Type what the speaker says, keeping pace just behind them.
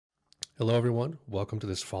Hello, everyone. Welcome to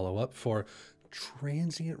this follow-up for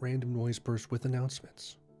Transient Random Noise Burst with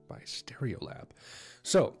Announcements by Stereolab.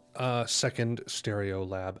 So, second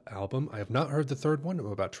Stereolab album. I have not heard the third one. I'm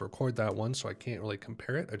about to record that one, so I can't really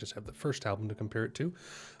compare it. I just have the first album to compare it to.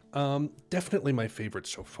 Definitely my favorite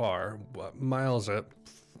so far. Miles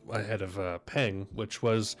ahead of Peng, which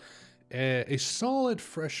was a solid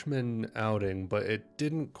freshman outing, but it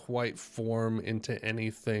didn't quite form into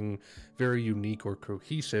anything very unique or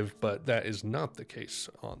cohesive, but that is not the case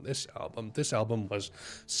on this album. This album was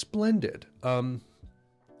splendid.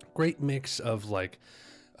 Great mix of like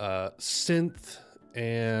synth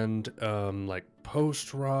and like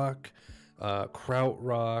post-rock,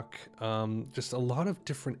 krautrock, just a lot of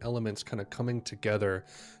different elements kind of coming together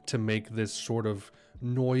to make this sort of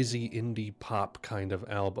noisy indie pop kind of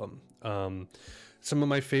album. Some of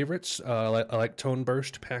my favorites, I like Tone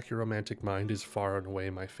Burst. Pack Your Romantic Mind is far and away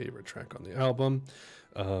my favorite track on the album.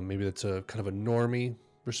 Maybe that's a kind of a normie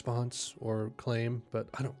response or claim, but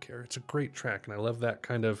I don't care. It's a great track, and I love that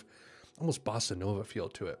kind of almost bossa nova feel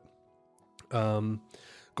to it.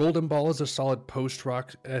 Golden Ball is a solid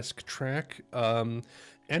post-rock-esque track.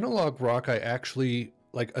 Analog rock, I actually,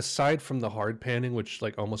 like, aside from the hard panning, which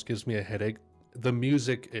like almost gives me a headache, the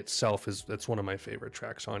music itself that's one of my favorite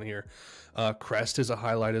tracks on here. Crest is a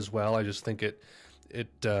highlight as well. I just think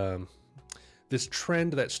this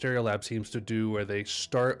trend that Stereolab seems to do where they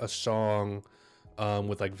start a song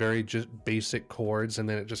with like very just basic chords, and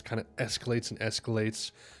then it just kind of escalates and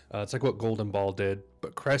escalates. It's like what Golden Ball did,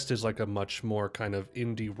 but Crest is like a much more kind of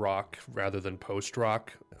indie rock rather than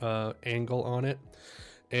post-rock angle on it.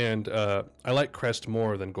 And I like Crest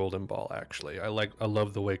more than Golden Ball, actually. I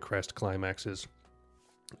love the way Crest climaxes.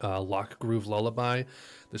 Lock Groove Lullaby,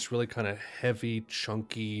 this really kind of heavy,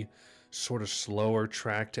 chunky, sort of slower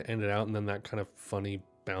track to end it out, and then that kind of funny,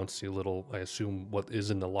 bouncy little, I assume, what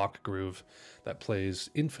is in the lock groove that plays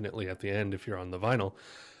infinitely at the end if you're on the vinyl.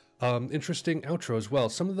 Interesting outro as well.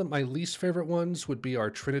 Some of my least favorite ones would be our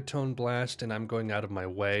Trinitone Blast and I'm Going Out of My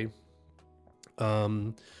Way.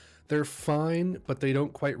 They're fine, but they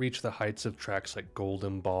don't quite reach the heights of tracks like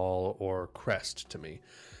Golden Ball or Crest to me.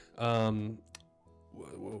 There's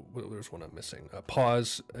one I'm missing.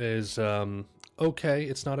 Pause is okay.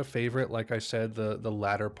 It's not a favorite. Like I said, the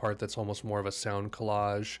latter part that's almost more of a sound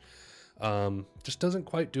collage just doesn't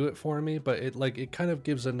quite do it for me, but it kind of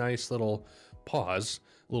gives a nice little pause,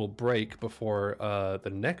 little break before the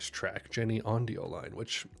next track, Jenny Audio Line,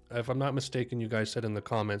 which, if I'm not mistaken, you guys said in the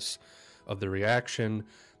comments of the reaction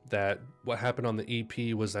that what happened on the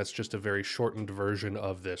EP was that's just a very shortened version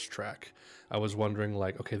of this track. I was wondering,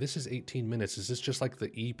 like, okay, this is 18 minutes. Is this just like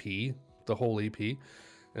the EP, the whole EP? And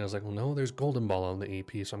I was like, well, no, there's Golden Ball on the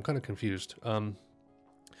EP, so I'm kind of confused.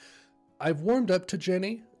 I've warmed up to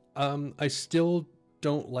Jenny. I still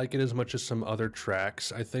don't like it as much as some other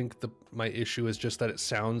tracks. I think my issue is just that it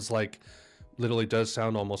sounds like, literally does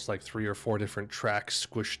sound almost like 3 or 4 different tracks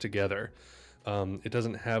squished together. It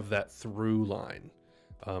doesn't have that through line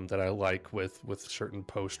that I like with certain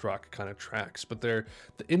post-rock kind of tracks, but the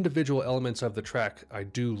individual elements of the track I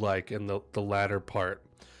do like, and the latter part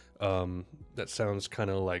that sounds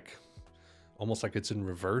kind of like almost like it's in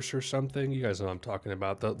reverse or something. You guys know what I'm talking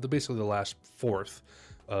about. The basically the last fourth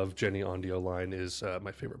of Jenny Audio Line is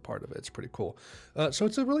my favorite part of it. It's pretty cool. So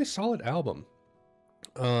it's a really solid album.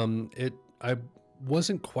 I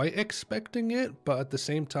wasn't quite expecting it, but at the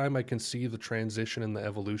same time I can see the transition and the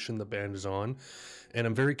evolution the band is on, and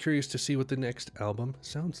I'm very curious to see what the next album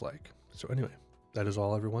sounds like. So anyway, that is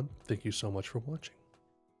all, everyone. Thank you so much for watching.